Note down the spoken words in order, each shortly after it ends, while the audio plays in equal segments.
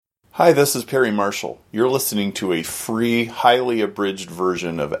Hi, this is Perry Marshall. You're listening to a free, highly abridged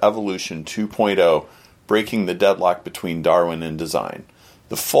version of Evolution 2.0, Breaking the Deadlock Between Darwin and Design.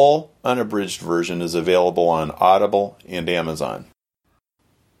 The full, unabridged version is available on Audible and Amazon.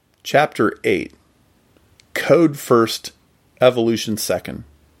 Chapter 8. Code First, Evolution Second.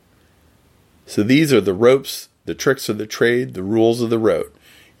 So these are the ropes, the tricks of the trade, the rules of the road.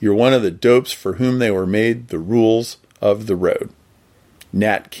 You're one of the dopes for whom they were made, the rules of the road.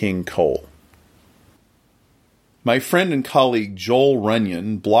 Nat King Cole. My friend and colleague Joel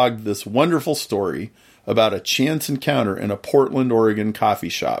Runyon blogged this wonderful story about a chance encounter in a Portland, Oregon coffee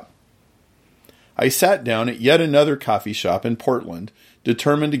shop. I sat down at yet another coffee shop in Portland,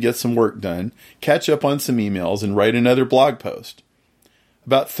 determined to get some work done, catch up on some emails, and write another blog post.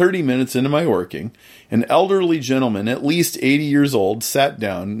 About 30 minutes into my working, an elderly gentleman, at least 80 years old, sat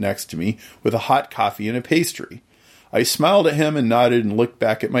down next to me with a hot coffee and a pastry. I smiled at him and nodded and looked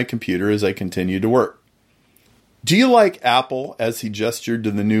back at my computer as I continued to work. "Do you like Apple?" as he gestured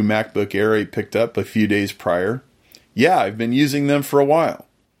to the new MacBook Air I picked up a few days prior. "Yeah, I've been using them for a while."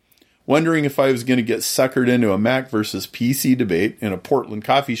 Wondering if I was going to get suckered into a Mac versus PC debate in a Portland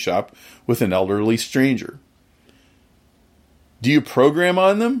coffee shop with an elderly stranger. "Do you program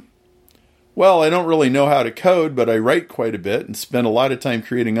on them?" "Well, I don't really know how to code, but I write quite a bit and spend a lot of time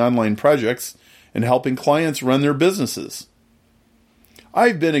creating online projects and helping clients run their businesses."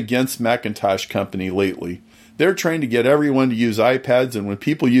 I've been against Macintosh Company lately. They're trying to get everyone to use iPads, and when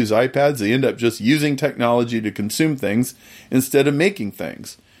people use iPads, they end up just using technology to consume things instead of making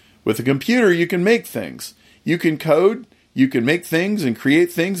things. With a computer, you can make things. You can code, you can make things and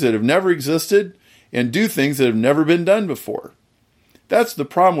create things that have never existed, and do things that have never been done before. That's the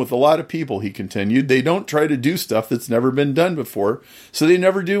problem with a lot of people, he continued. They don't try to do stuff that's never been done before, so they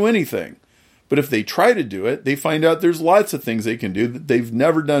never do anything. But if they try to do it, they find out there's lots of things they can do that they've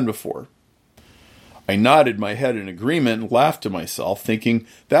never done before. I nodded my head in agreement and laughed to myself, thinking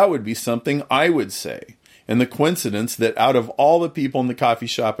that would be something I would say. And the coincidence that out of all the people in the coffee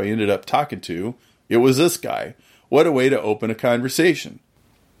shop I ended up talking to, it was this guy. What a way to open a conversation.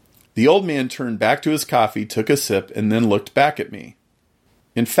 The old man turned back to his coffee, took a sip, and then looked back at me.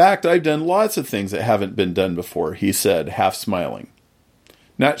 "In fact, I've done lots of things that haven't been done before," he said, half smiling.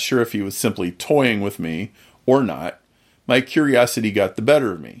 Not sure if he was simply toying with me or not. My curiosity got the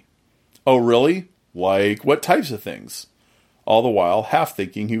better of me. "Oh, really? Like what types of things?" All the while, half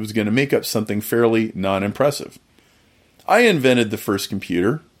thinking he was going to make up something fairly non-impressive. "I invented the first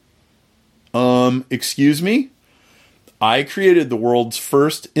computer." Excuse me? "I created the world's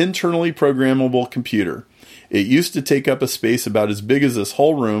first internally programmable computer. It used to take up a space about as big as this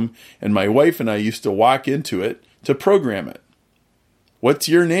whole room, and my wife and I used to walk into it to program it." "What's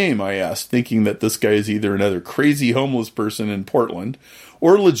your name?" I asked, thinking that this guy is either another crazy homeless person in Portland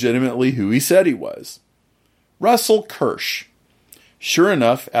or legitimately who he said he was. "Russell Kirsch." Sure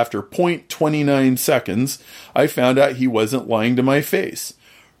enough, after 0.29 seconds, I found out he wasn't lying to my face.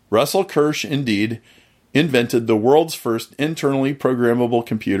 Russell Kirsch, indeed, invented the world's first internally programmable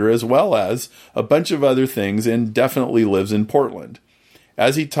computer as well as a bunch of other things and definitely lives in Portland.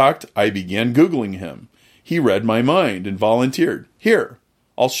 As he talked, I began Googling him. He read my mind and volunteered. "Here,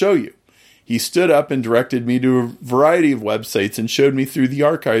 I'll show you." He stood up and directed me to a variety of websites and showed me through the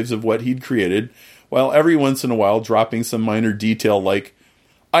archives of what he'd created, while every once in a while dropping some minor detail like,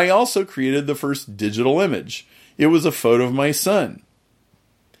 "I also created the first digital image. It was a photo of my son."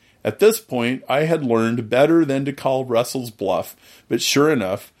 At this point, I had learned better than to call Russell's bluff, but sure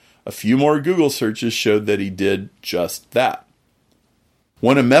enough, a few more Google searches showed that he did just that.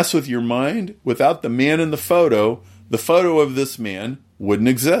 Want to mess with your mind? Without the man in the photo of this man wouldn't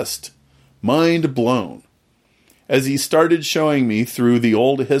exist. Mind blown. As he started showing me through the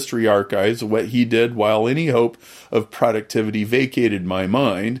old history archives what he did while any hope of productivity vacated my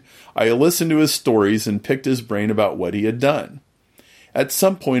mind, I listened to his stories and picked his brain about what he had done. At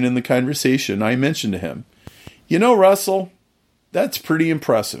some point in the conversation, I mentioned to him, "You know, Russell, that's pretty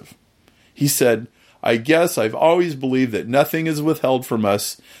impressive." He said, "I guess I've always believed that nothing is withheld from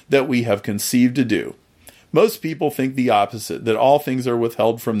us that we have conceived to do. Most people think the opposite, that all things are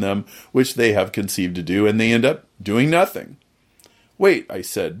withheld from them which they have conceived to do, and they end up doing nothing." "Wait," I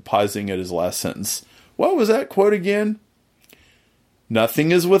said, pausing at his last sentence. "What was that quote again?"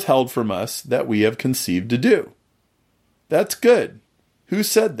 "Nothing is withheld from us that we have conceived to do." "That's good. Who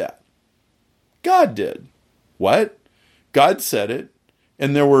said that?" "God did." "What?" "God said it.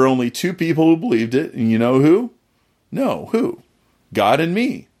 And there were only two people who believed it, and you know who?" "No, who?" "God and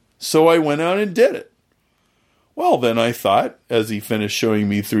me. So I went out and did it." Well, then, I thought, as he finished showing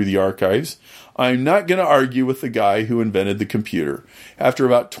me through the archives, I'm not going to argue with the guy who invented the computer. After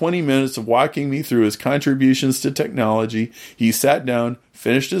about 20 minutes of walking me through his contributions to technology, he sat down,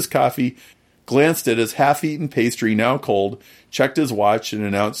 finished his coffee, glanced at his half-eaten pastry, now cold, checked his watch, and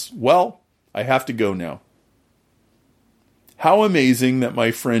announced, "Well, I have to go now." How amazing that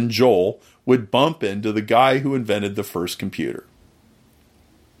my friend Joel would bump into the guy who invented the first computer.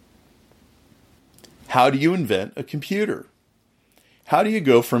 How do you invent a computer? How do you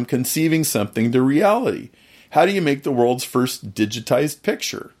go from conceiving something to reality? How do you make the world's first digitized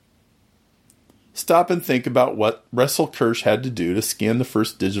picture? Stop and think about what Russell Kirsch had to do to scan the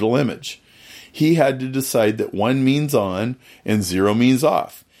first digital image. He had to decide that 1 means on and 0 means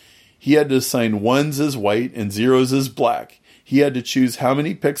off. He had to assign 1s as white and 0s as black. He had to choose how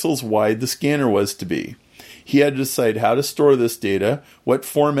many pixels wide the scanner was to be. He had to decide how to store this data, what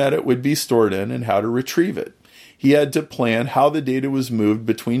format it would be stored in, and how to retrieve it. He had to plan how the data was moved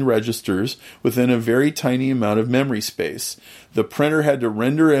between registers within a very tiny amount of memory space. The printer had to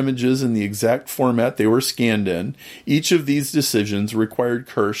render images in the exact format they were scanned in. Each of these decisions required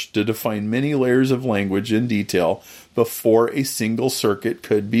Kirsch to define many layers of language in detail before a single circuit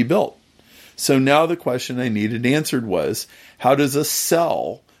could be built. So now the question I needed answered was, how does a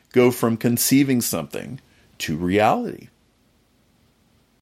cell go from conceiving something to reality?